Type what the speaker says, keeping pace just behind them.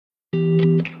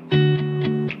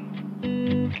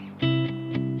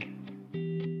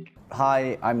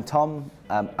Hi, I'm Tom.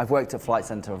 I've worked at Flight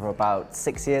Centre for about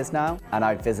 6 years now, and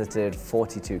I've visited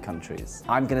 42 countries.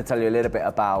 I'm going to tell you a little bit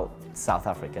about South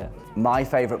Africa. My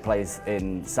favourite place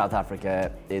in South Africa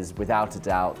is, without a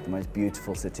doubt, the most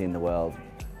beautiful city in the world.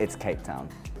 It's Cape Town.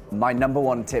 My number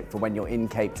one tip for when you're in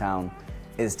Cape Town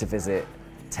is to visit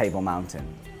Table Mountain.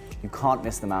 You can't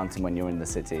miss the mountain when you're in the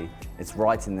city. It's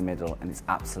right in the middle and it's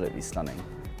absolutely stunning.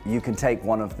 You can take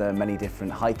one of the many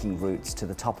different hiking routes to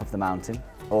the top of the mountain,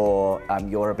 or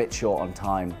you're a bit short on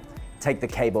time, take the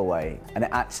cableway, and it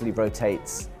actually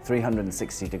rotates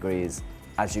 360 degrees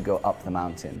as you go up the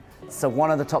mountain. So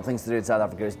one of the top things to do in South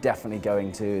Africa is definitely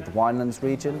going to the Winelands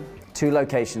region. Two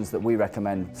locations that we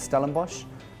recommend, Stellenbosch,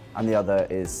 and the other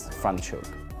is Franschhoek.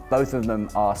 Both of them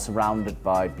are surrounded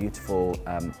by beautiful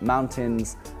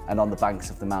mountains, and on the banks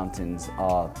of the mountains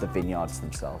are the vineyards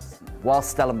themselves. While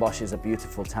Stellenbosch is a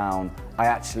beautiful town, I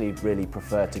actually really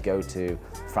prefer to go to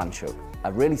Franschhoek.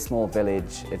 A really small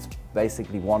village, it's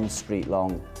basically one street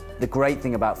long. The great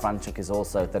thing about Franschhoek is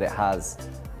also that it has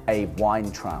a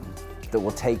wine tram that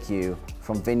will take you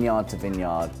from vineyard to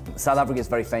vineyard. South Africa is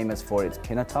very famous for its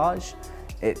pinotage.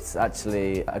 It's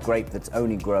actually a grape that's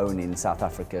only grown in South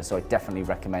Africa, so I definitely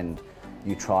recommend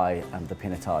you try the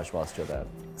pinotage whilst you're there.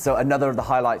 So another of the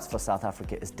highlights for South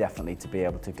Africa is definitely to be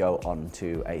able to go on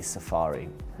to a safari.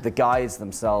 The guides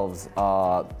themselves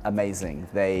are amazing.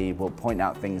 They will point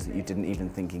out things that you didn't even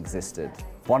think existed.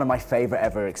 One of my favourite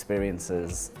ever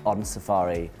experiences on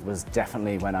safari was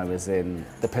definitely when I was in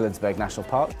the Pilanesberg National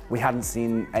Park. We hadn't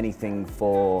seen anything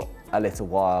for a little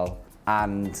while,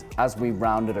 and as we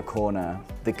rounded a corner,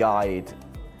 the guide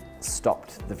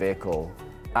stopped the vehicle.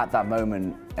 At that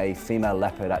moment, a female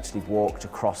leopard actually walked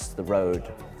across the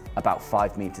road about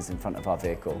 5 meters in front of our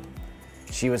vehicle.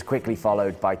 She was quickly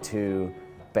followed by two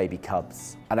baby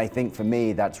cubs. And I think for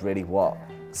me, that's really what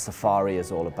safari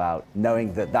is all about.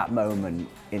 Knowing that that moment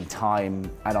in time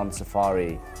and on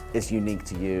safari is unique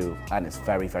to you, and it's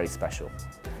very, very special.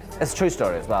 It's a true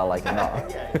story as well, like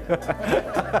not.